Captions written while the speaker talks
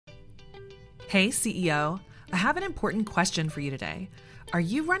Hey CEO, I have an important question for you today. Are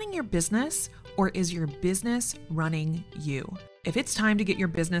you running your business or is your business running you? If it's time to get your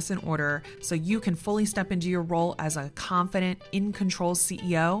business in order so you can fully step into your role as a confident, in control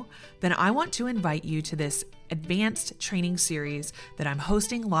CEO, then I want to invite you to this advanced training series that I'm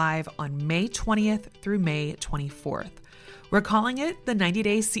hosting live on May 20th through May 24th. We're calling it the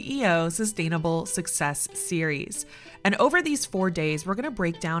 90-Day CEO Sustainable Success Series. And over these 4 days, we're going to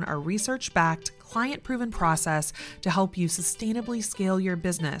break down our research-backed, client-proven process to help you sustainably scale your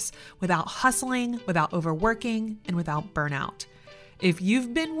business without hustling, without overworking, and without burnout. If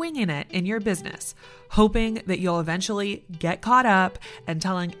you've been winging it in your business, hoping that you'll eventually get caught up and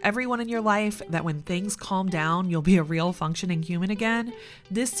telling everyone in your life that when things calm down, you'll be a real functioning human again,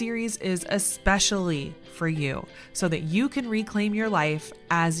 this series is especially for you so that you can reclaim your life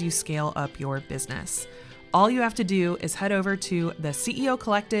as you scale up your business. All you have to do is head over to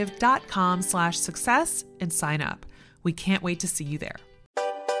theceocollective.com/success and sign up. We can't wait to see you there.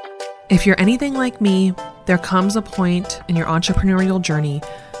 If you're anything like me, there comes a point in your entrepreneurial journey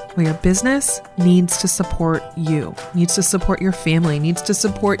where your business needs to support you, needs to support your family, needs to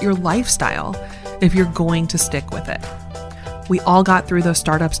support your lifestyle if you're going to stick with it. We all got through those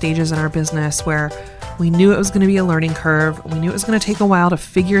startup stages in our business where we knew it was going to be a learning curve. We knew it was going to take a while to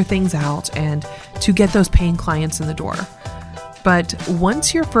figure things out and to get those paying clients in the door. But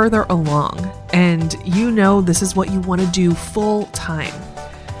once you're further along and you know this is what you want to do full time,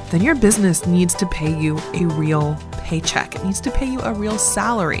 then your business needs to pay you a real paycheck. It needs to pay you a real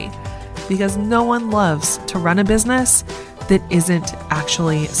salary because no one loves to run a business that isn't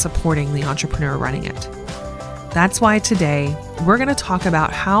actually supporting the entrepreneur running it. That's why today we're going to talk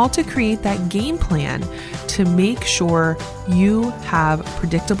about how to create that game plan to make sure you have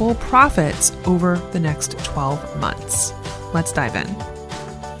predictable profits over the next 12 months. Let's dive in.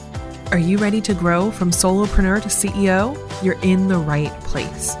 Are you ready to grow from solopreneur to CEO? You're in the right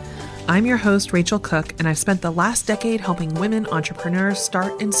place. I'm your host, Rachel Cook, and I've spent the last decade helping women entrepreneurs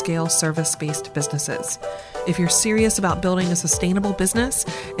start and scale service-based businesses. If you're serious about building a sustainable business,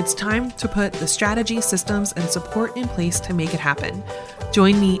 it's time to put the strategy, systems, and support in place to make it happen.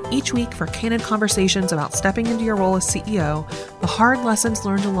 Join me each week for candid conversations about stepping into your role as CEO, the hard lessons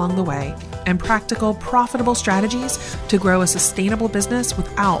learned along the way, and practical, profitable strategies to grow a sustainable business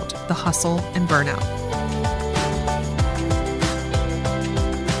without the hustle and burnout.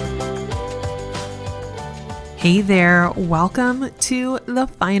 Hey there, welcome to the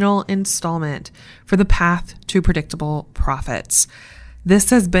final installment for the Path to Predictable Profits. This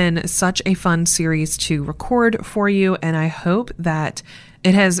has been such a fun series to record for you, and I hope that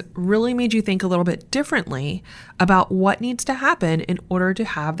it has really made you think a little bit differently about what needs to happen in order to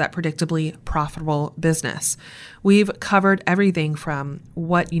have that predictably profitable business. We've covered everything from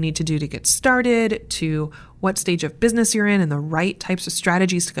what you need to do to get started, to what stage of business you're in and the right types of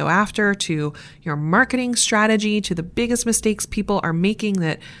strategies to go after, to your marketing strategy, to the biggest mistakes people are making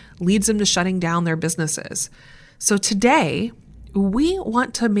that leads them to shutting down their businesses. So today, we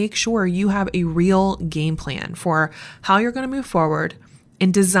want to make sure you have a real game plan for how you're going to move forward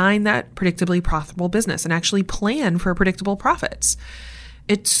and design that predictably profitable business and actually plan for predictable profits.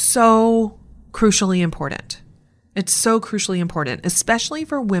 It's so crucially important. It's so crucially important, especially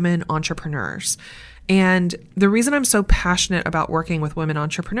for women entrepreneurs. And the reason I'm so passionate about working with women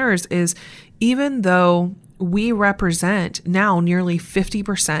entrepreneurs is even though we represent now nearly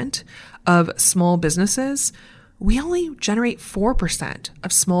 50% of small businesses, we only generate 4%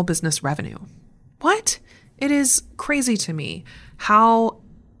 of small business revenue. What? It is crazy to me how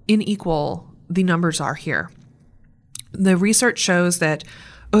unequal the numbers are here. The research shows that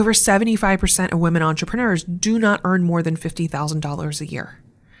over 75% of women entrepreneurs do not earn more than $50,000 a year.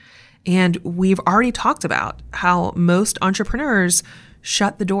 And we've already talked about how most entrepreneurs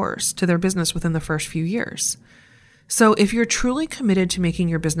shut the doors to their business within the first few years. So if you're truly committed to making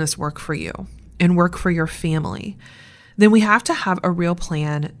your business work for you and work for your family, then we have to have a real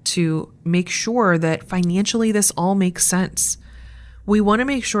plan to make sure that financially this all makes sense. We want to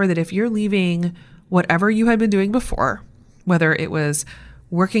make sure that if you're leaving whatever you had been doing before, whether it was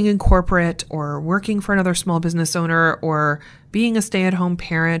working in corporate or working for another small business owner or being a stay-at-home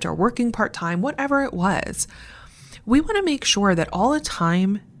parent or working part-time, whatever it was, we want to make sure that all the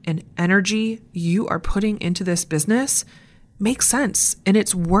time and energy you are putting into this business makes sense and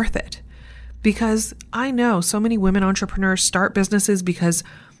it's worth it. Because I know so many women entrepreneurs start businesses because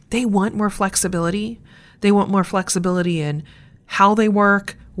they want more flexibility. They want more flexibility in how they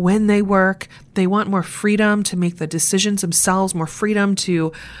work, when they work. They want more freedom to make the decisions themselves, more freedom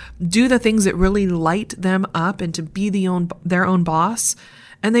to do the things that really light them up and to be their own boss.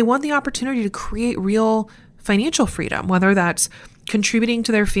 and they want the opportunity to create real financial freedom, whether that's contributing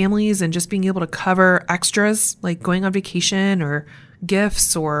to their families and just being able to cover extras like going on vacation or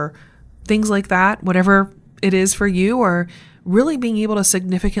gifts or things like that, whatever it is for you, or really being able to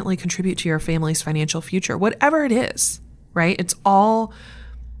significantly contribute to your family's financial future, whatever it is, right? It's all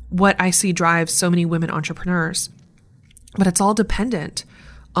what I see drives so many women entrepreneurs, but it's all dependent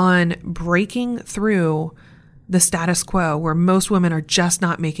on breaking through the status quo where most women are just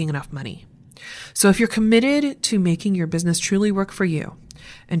not making enough money. So if you're committed to making your business truly work for you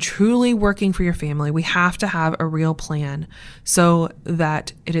and truly working for your family, we have to have a real plan so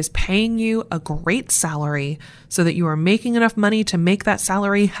that it is paying you a great salary so that you are making enough money to make that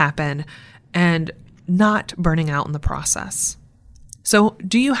salary happen and not burning out in the process. So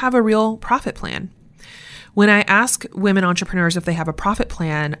do you have a real profit plan? When I ask women entrepreneurs if they have a profit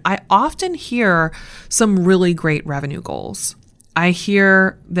plan, I often hear some really great revenue goals. I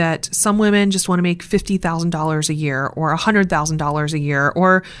hear that some women just want to make $50,000 a year or $100,000 a year,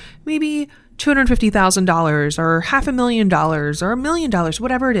 or maybe $250,000 or $500,000 or $1 million,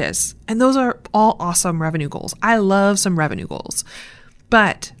 whatever it is. And those are all awesome revenue goals. I love some revenue goals,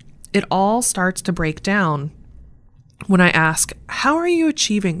 but it all starts to break down when I ask, how are you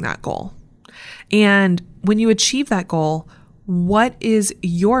achieving that goal? And when you achieve that goal, what is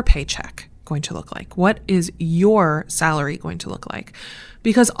your paycheck going to look like? What is your salary going to look like?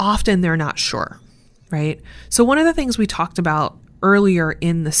 Because often they're not sure, right? So one of the things we talked about earlier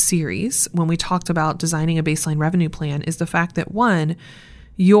in the series when we talked about designing a baseline revenue plan is the fact that, one,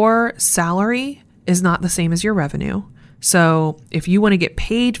 your salary is not the same as your revenue. So if you want to get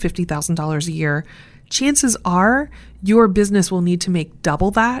paid $50,000 a year, chances are your business will need to make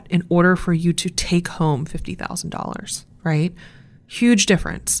double that in order for you to take home $50,000, right? Huge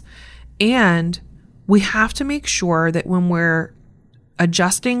difference. And we have to make sure that when we're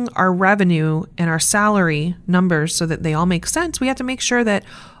adjusting our revenue and our salary numbers so that they all make sense, we have to make sure that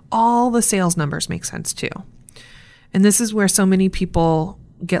all the sales numbers make sense too. And this is where so many people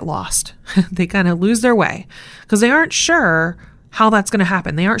get lost. They kind of lose their way because they aren't sure how that's going to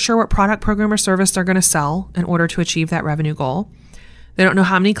happen. They aren't sure what product, program, or service they're going to sell in order to achieve that revenue goal. They don't know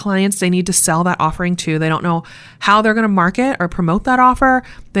how many clients they need to sell that offering to. They don't know how they're going to market or promote that offer.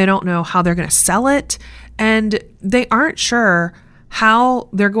 They don't know how they're going to sell it. And they aren't sure how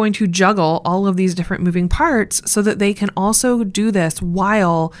they're going to juggle all of these different moving parts so that they can also do this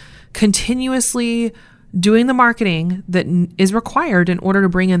while continuously doing the marketing that is required in order to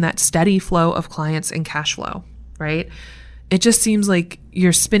bring in that steady flow of clients and cash flow, right? It just seems like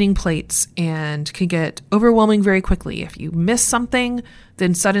you're spinning plates and can get overwhelming very quickly. If you miss something,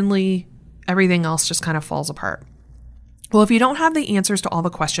 then suddenly everything else just kind of falls apart. Well, if you don't have the answers to all the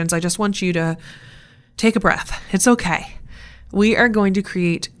questions, I just want you to take a breath. It's okay. We are going to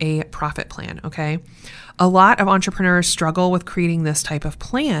create a profit plan, okay? A lot of entrepreneurs struggle with creating this type of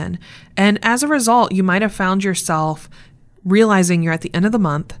plan. And as a result, you might have found yourself realizing you're at the end of the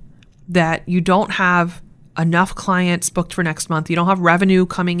month, that you don't have enough clients booked for next month. You don't have revenue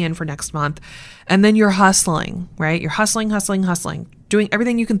coming in for next month. And then you're hustling, right? You're hustling, doing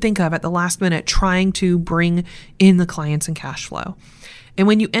everything you can think of at the last minute, trying to bring in the clients and cash flow. And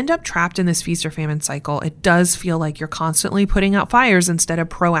when you end up trapped in this feast or famine cycle, it does feel like you're constantly putting out fires instead of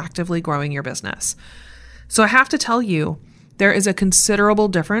proactively growing your business. So I have to tell you, there is a considerable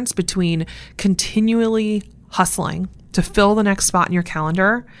difference between continually hustling to fill the next spot in your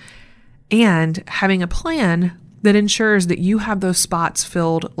calendar and having a plan that ensures that you have those spots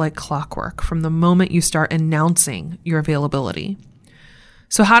filled like clockwork from the moment you start announcing your availability.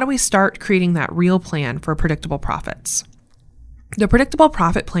 So how do we start creating that real plan for predictable profits? The predictable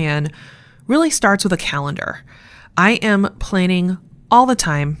profit plan really starts with a calendar. I am planning all the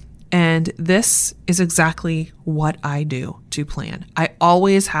time, and this is exactly what I do to plan. I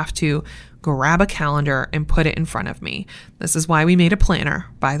always have to grab a calendar and put it in front of me. This is why we made a planner,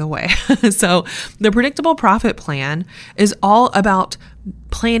 by the way. So the predictable profit plan is all about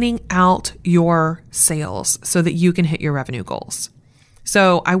planning out your sales so that you can hit your revenue goals.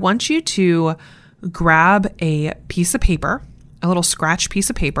 So I want you to grab a piece of paper, a little scratch piece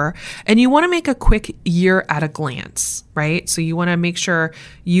of paper, and you want to make a quick year at a glance, right? So you want to make sure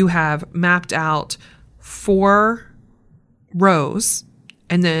you have mapped out 4 rows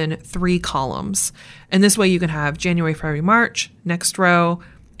and then 3 columns. And this way you can have January, February, March, next row,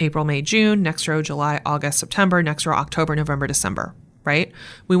 April, May, June, next row, July, August, September, next row, October, November, December, right?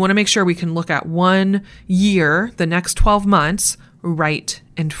 We want to make sure we can look at one year, the next 12 months, right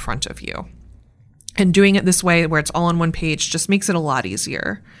in front of you. And doing it this way where it's all on one page just makes it a lot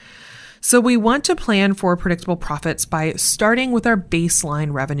easier. So we want to plan for predictable profits by starting with our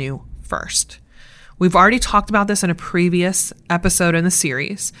baseline revenue first. We've already talked about this in a previous episode in the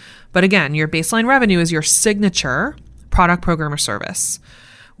series, but again, your baseline revenue is your signature product, program, or service.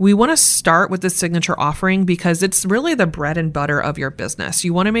 We want to start with the signature offering because it's really the bread and butter of your business.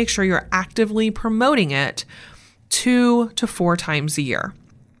 You want to make sure you're actively promoting it 2 to 4 times a year.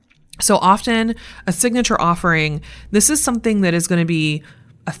 So often a signature offering, this is something that is going to be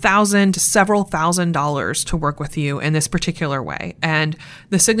 $1,000 to several $1,000s to work with you in this particular way. And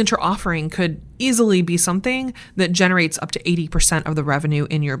the signature offering could easily be something that generates up to 80% of the revenue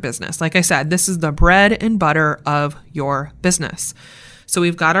in your business. Like I said, this is the bread and butter of your business. So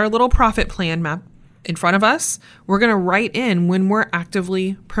we've got our little profit plan map in front of us. We're going to write in when we're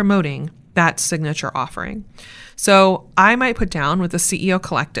actively promoting that signature offering. So I might put down with the CEO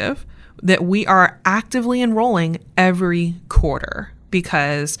Collective that we are actively enrolling every quarter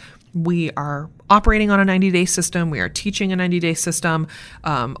because we are operating on a 90-day system. We are teaching a 90-day system.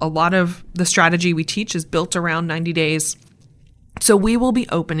 A lot of the strategy we teach is built around 90 days. So we will be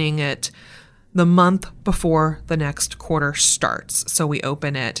opening it the month before the next quarter starts. So we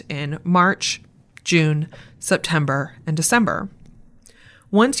open it in March, June, September, and December.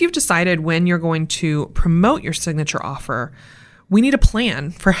 Once you've decided when you're going to promote your signature offer, we need a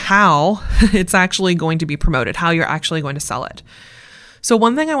plan for how it's actually going to be promoted, how you're actually going to sell it. So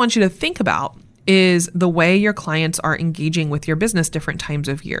one thing I want you to think about is the way your clients are engaging with your business different times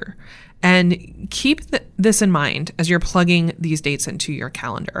of year. And keep this in mind as you're plugging these dates into your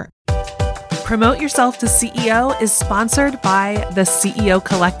calendar. Promote Yourself to CEO is sponsored by the CEO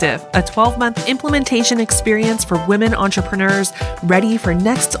Collective, a 12-month implementation experience for women entrepreneurs ready for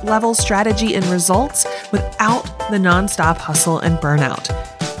next level strategy and results without the nonstop hustle and burnout.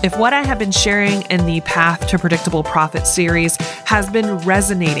 If what I have been sharing in the Path to Predictable Profit series has been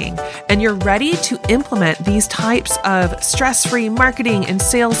resonating and you're ready to implement these types of stress-free marketing and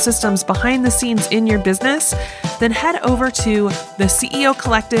sales systems behind the scenes in your business, then head over to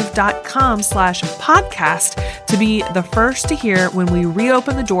theceocollective.com/podcast to be the first to hear when we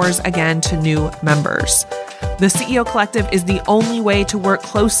reopen the doors again to new members. The CEO Collective is the only way to work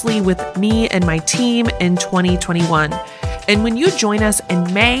closely with me and my team in 2021. And when you join us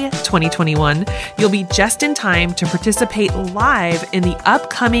in May 2021, you'll be just in time to participate live in the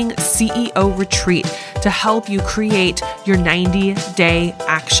upcoming CEO retreat to help you create your 90-day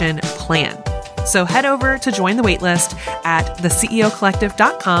action plan. So head over to join the waitlist at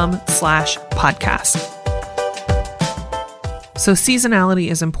theceocollective.com/podcast. So seasonality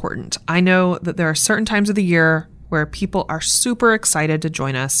is important. I know that there are certain times of the year where people are super excited to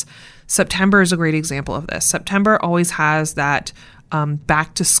join us. September is a great example of this. September always has that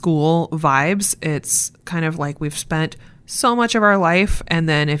back to school vibes. It's kind of like we've spent so much of our life. And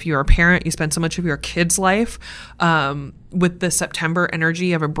then if you're a parent, you spend so much of your kid's life with the September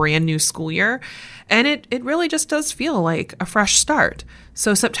energy of a brand new school year. And it really just does feel like a fresh start.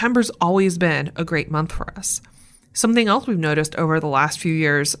 So September's always been a great month for us. Something else we've noticed over the last few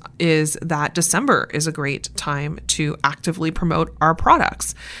years is that December is a great time to actively promote our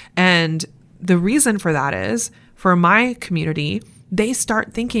products. And the reason for that is, for my community, they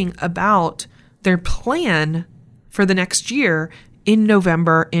start thinking about their plan for the next year in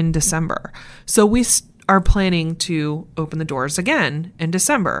November, in December. So we are planning to open the doors again in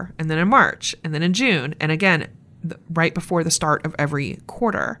December, and then in March, and then in June, and again, right before the start of every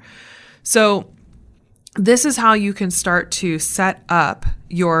quarter. So this is how you can start to set up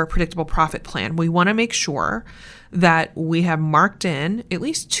your predictable profit plan. We want to make sure that we have marked in at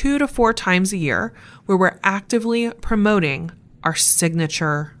least 2 to 4 times a year where we're actively promoting our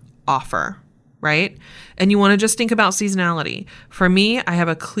signature offer, right? And you want to just think about seasonality. For me, I have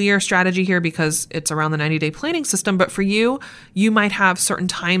a clear strategy here because it's around the 90-day planning system. But for you, you might have certain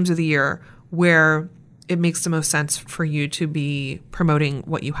times of the year where it makes the most sense for you to be promoting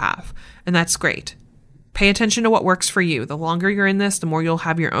what you have. And that's great. Pay attention to what works for you. The longer you're in this, the more you'll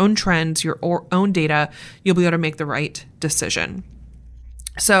have your own trends, your own data. You'll be able to make the right decision.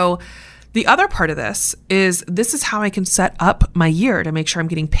 So the other part of this is how I can set up my year to make sure I'm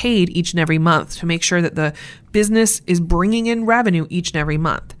getting paid each and every month, to make sure that the business is bringing in revenue each and every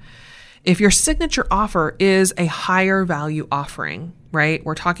month. If your signature offer is a higher value offering, right?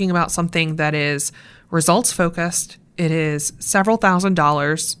 We're talking about something that is results focused. It is several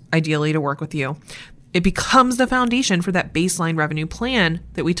 $1,000s ideally to work with you. It becomes the foundation for that baseline revenue plan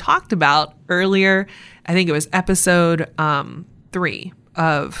that we talked about earlier. I think it was episode 3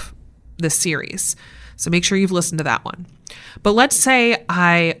 of the series. So make sure you've listened to that one. But let's say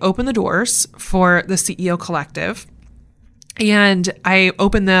I open the doors for the CEO Collective And I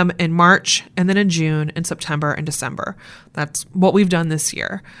open them in March and then in June and September and December. That's what we've done this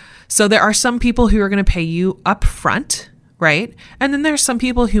year. So there are some people who are going to pay you up front, right? And then there's some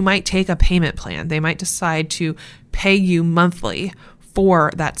people who might take a payment plan. They might decide to pay you monthly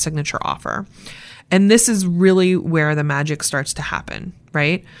for that signature offer. And this is really where the magic starts to happen,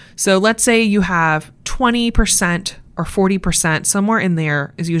 right? So let's say you have 20% or 40%, somewhere in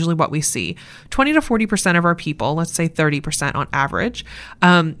there is usually what we see. 20 to 40% of our people, let's say 30% on average,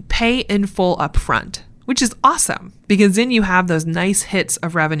 pay in full upfront, which is awesome because then you have those nice hits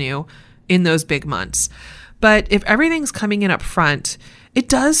of revenue in those big months. But if everything's coming in up front, it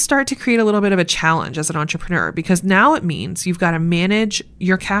does start to create a little bit of a challenge as an entrepreneur because now it means you've got to manage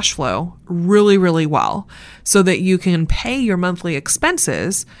your cash flow really, really well so that you can pay your monthly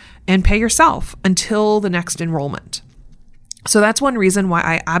expenses and pay yourself until the next enrollment. So that's one reason why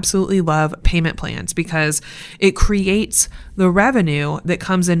I absolutely love payment plans because it creates the revenue that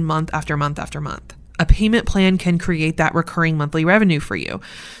comes in month after month after month. A payment plan can create that recurring monthly revenue for you.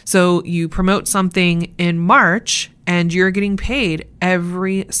 So you promote something in March and you're getting paid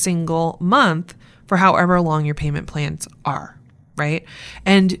every single month for however long your payment plans are, right?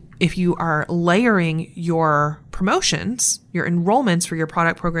 And if you are layering your promotions, your enrollments for your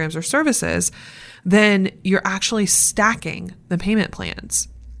product, programs, or services, then you're actually stacking the payment plans.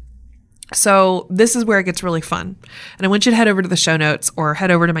 So this is where it gets really fun. And I want you to head over to the show notes or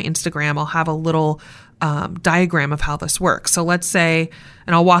head over to my Instagram. I'll have a little diagram of how this works. So let's say,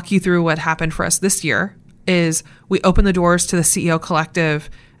 and I'll walk you through what happened for us this year, is we opened the doors to the CEO Collective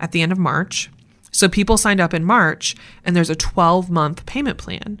at the end of March. So people signed up in March and there's a 12-month payment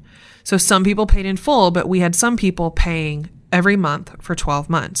plan. So some people paid in full, but we had some people paying every month for 12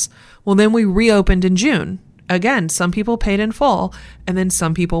 months. Well, then we reopened in June. Again, some people paid in full, and then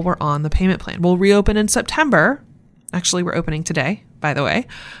some people were on the payment plan. We'll reopen in September. Actually, we're opening today, by the way.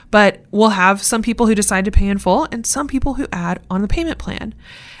 But we'll have some people who decide to pay in full and some people who add on the payment plan.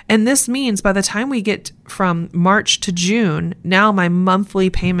 And this means by the time we get from March to June, now my monthly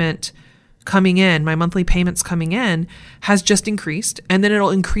payments coming in has just increased, and then it'll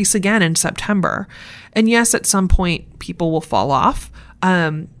increase again in September. And yes, at some point, people will fall off.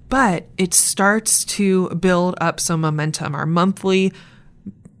 But it starts to build up some momentum. Our monthly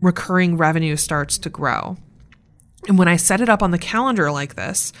recurring revenue starts to grow. And when I set it up on the calendar like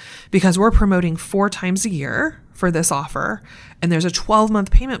this, because we're promoting 4 times a year for this offer, and there's a 12-month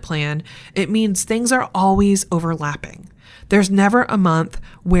payment plan, it means things are always overlapping. There's never a month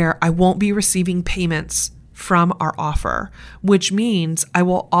where I won't be receiving payments from our offer, which means I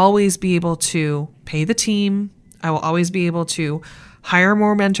will always be able to pay the team. I will always be able to hire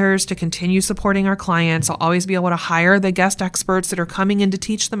more mentors to continue supporting our clients. I'll always be able to hire the guest experts that are coming in to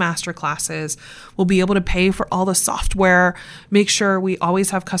teach the master classes. We'll be able to pay for all the software, make sure we always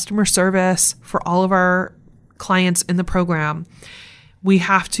have customer service for all of our clients in the program. We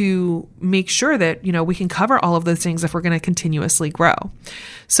have to make sure that, we can cover all of those things if we're going to continuously grow.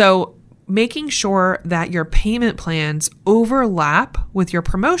 So making sure that your payment plans overlap with your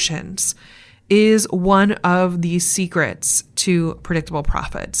promotions is one of the secrets to predictable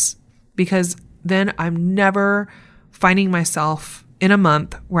profits, because then I'm never finding myself in a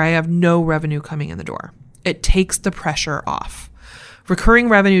month where I have no revenue coming in the door. It takes the pressure off. Recurring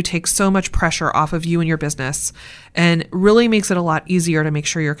revenue takes so much pressure off of you and your business and really makes it a lot easier to make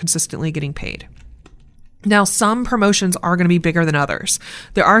sure you're consistently getting paid. Now, some promotions are going to be bigger than others.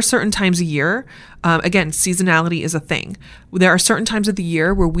 There are certain times a year, again, seasonality is a thing. There are certain times of the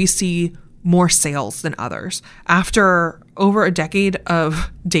year where we see more sales than others. After over a decade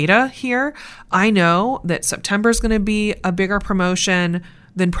of data here, I know that September is going to be a bigger promotion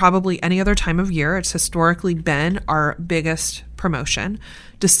than probably any other time of year. It's historically been our biggest promotion.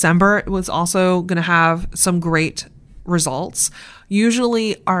 December was also going to have some great results.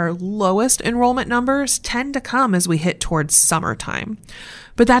 Usually our lowest enrollment numbers tend to come as we hit towards summertime,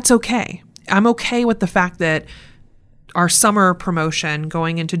 but that's okay. I'm okay with the fact that our summer promotion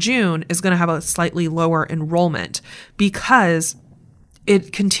going into June is going to have a slightly lower enrollment because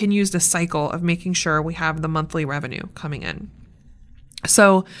it continues the cycle of making sure we have the monthly revenue coming in.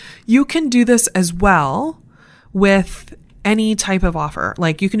 So you can do this as well with any type of offer.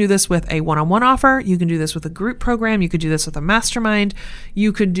 Like you can do this with a one-on-one offer. You can do this with a group program. You could do this with a mastermind.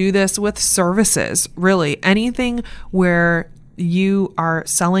 You could do this with services, really anything where you are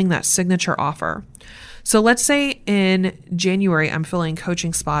selling that signature offer. So let's say in January, I'm filling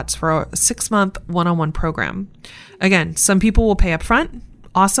coaching spots for a 6-month one-on-one program. Again, some people will pay up front.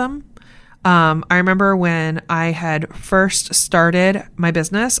 Awesome. I remember when I had first started my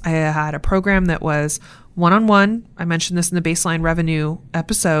business, I had a program that was one-on-one. I mentioned this in the baseline revenue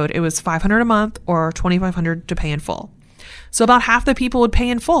episode. It was $500 a month or $2,500 to pay in full. So about half the people would pay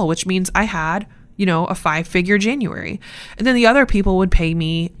in full, which means I had, a 5-figure January. And then the other people would pay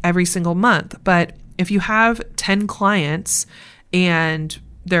me every single month. But if you have 10 clients and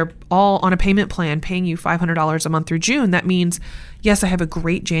they're all on a payment plan paying you $500 a month through June, that means, yes, I have a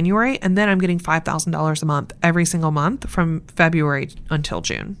great January, and then I'm getting $5,000 a month every single month from February until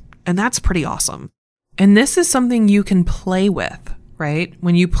June. And that's pretty awesome. And this is something you can play with, right?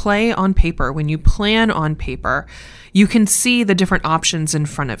 When you play on paper, when you plan on paper, you can see the different options in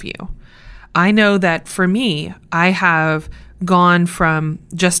front of you. I know that for me, I have gone from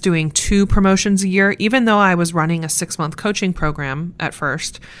just doing 2 promotions a year, even though I was running a 6-month coaching program at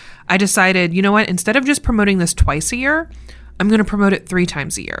first. I decided, you know what, instead of just promoting this twice a year, I'm going to promote it 3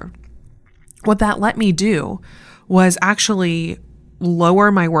 times a year. What that let me do was actually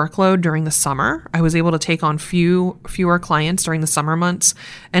lower my workload during the summer. I was able to take on fewer clients during the summer months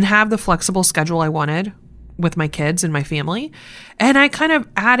and have the flexible schedule I wanted with my kids and my family. And I kind of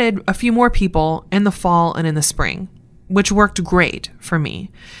added a few more people in the fall and in the spring, which worked great for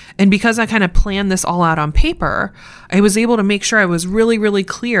me. And because I kind of planned this all out on paper, I was able to make sure I was really, really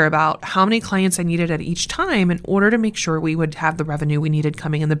clear about how many clients I needed at each time in order to make sure we would have the revenue we needed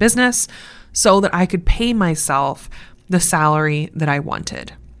coming in the business so that I could pay myself the salary that I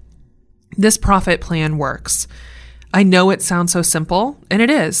wanted. This profit plan works. I know it sounds so simple, and it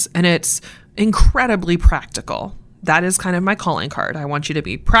is, and it's incredibly practical. That is kind of my calling card. I want you to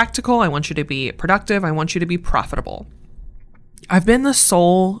be practical. I want you to be productive. I want you to be profitable. I've been the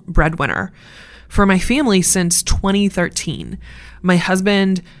sole breadwinner for my family since 2013. My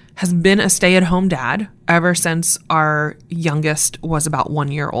husband has been a stay-at-home dad ever since our youngest was about 1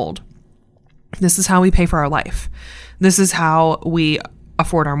 year old. This is how we pay for our life. This is how we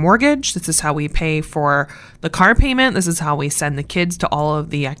afford our mortgage. This is how we pay for the car payment. This is how we send the kids to all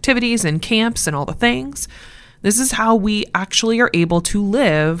of the activities and camps and all the things. This is how we actually are able to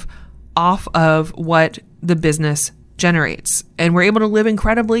live off of what the business generates. And we're able to live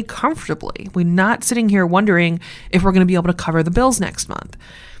incredibly comfortably. We're not sitting here wondering if we're going to be able to cover the bills next month.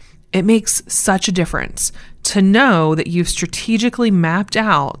 It makes such a difference to know that you've strategically mapped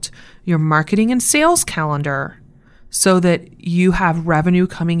out your marketing and sales calendar so that you have revenue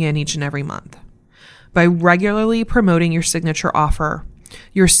coming in each and every month. By regularly promoting your signature offer,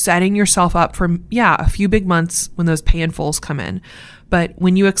 you're setting yourself up for, a few big months when those pay in fulls come in. But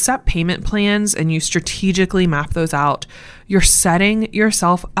when you accept payment plans and you strategically map those out, you're setting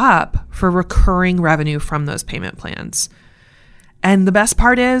yourself up for recurring revenue from those payment plans. And the best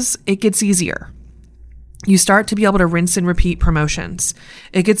part is it gets easier. You start to be able to rinse and repeat promotions.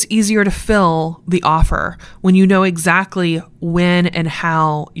 It gets easier to fill the offer when you know exactly when and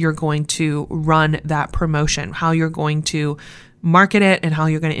how you're going to run that promotion, how you're going to market it, and how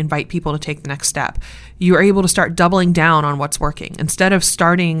you're going to invite people to take the next step. You are able to start doubling down on what's working. Instead of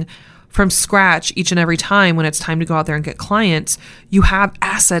starting from scratch each and every time when it's time to go out there and get clients, you have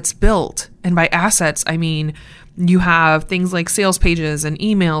assets built. And by assets, I mean, you have things like sales pages and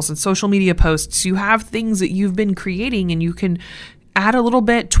emails and social media posts. You have things that you've been creating, and you can add a little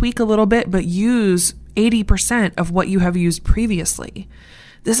bit, tweak a little bit, but use 80% of what you have used previously.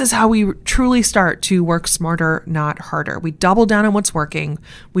 This is how we truly start to work smarter, not harder. We double down on what's working.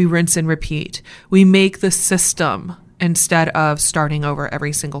 We rinse and repeat. We make the system instead of starting over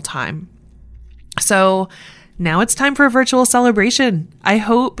every single time. So now it's time for a virtual celebration. I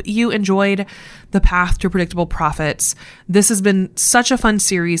hope you enjoyed the Path to Predictable Profits. This has been such a fun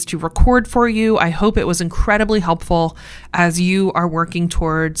series to record for you. I hope it was incredibly helpful as you are working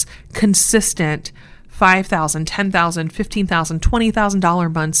towards consistent $5,000, $10,000, $15,000,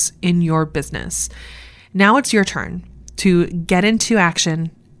 $20,000 months in your business. Now it's your turn to get into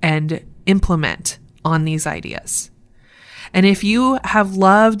action and implement on these ideas. And if you have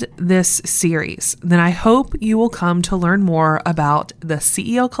loved this series, then I hope you will come to learn more about the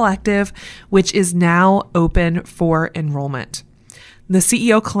CEO Collective, which is now open for enrollment. The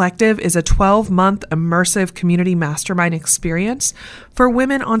CEO Collective is a 12-month immersive community mastermind experience for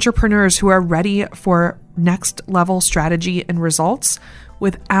women entrepreneurs who are ready for next level strategy and results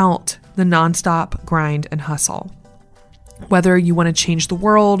without the nonstop grind and hustle. Whether you want to change the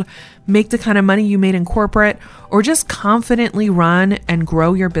world, make the kind of money you made in corporate, or just confidently run and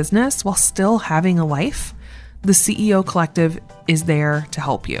grow your business while still having a life, the CEO Collective is there to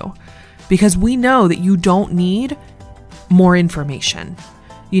help you. Because we know that you don't need more information.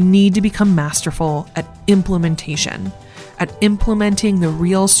 You need to become masterful at implementation. at implementing the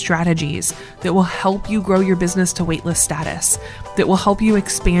real strategies that will help you grow your business to waitlist status, that will help you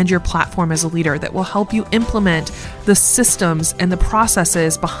expand your platform as a leader, that will help you implement the systems and the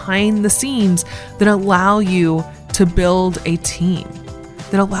processes behind the scenes that allow you to build a team,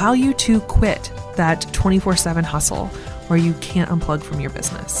 that allow you to quit that 24/7 hustle where you can't unplug from your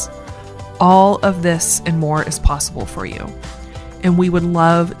business. All of this and more is possible for you. And we would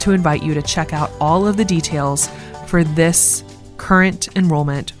love to invite you to check out all of the details for this current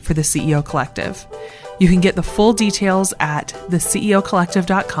enrollment for the CEO Collective. You can get the full details at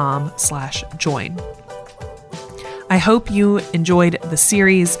theceocollective.com/join. I hope you enjoyed the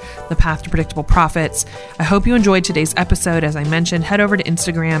series, The Path to Predictable Profits. I hope you enjoyed today's episode. As I mentioned, head over to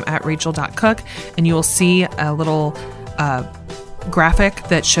Instagram at rachel.cook and you will see a little graphic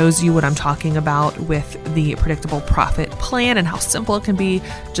that shows you what I'm talking about with the predictable profit plan and how simple it can be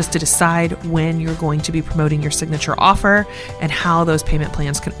just to decide when you're going to be promoting your signature offer and how those payment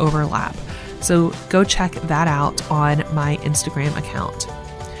plans can overlap. So go check that out on my Instagram account.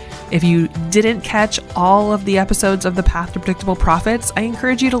 If you didn't catch all of the episodes of The Path to Predictable Profits, I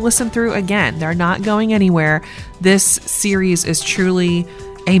encourage you to listen through again. They're not going anywhere. This series is truly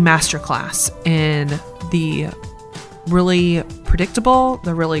a masterclass in the really predictable,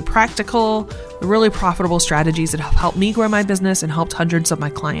 the really practical, the really profitable strategies that have helped me grow my business and helped hundreds of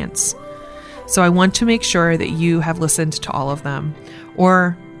my clients. So I want to make sure that you have listened to all of them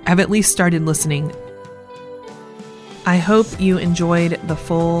or have at least started listening. I hope you enjoyed the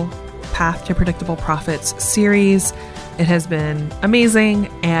full Path to Predictable Profits series. It has been amazing,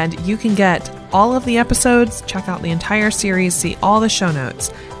 and you can get all of the episodes, check out the entire series, see all the show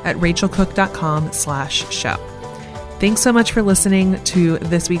notes at rachelcook.com/show. Thanks so much for listening to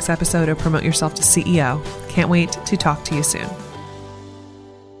this week's episode of Promote Yourself to CEO. Can't wait to talk to you soon.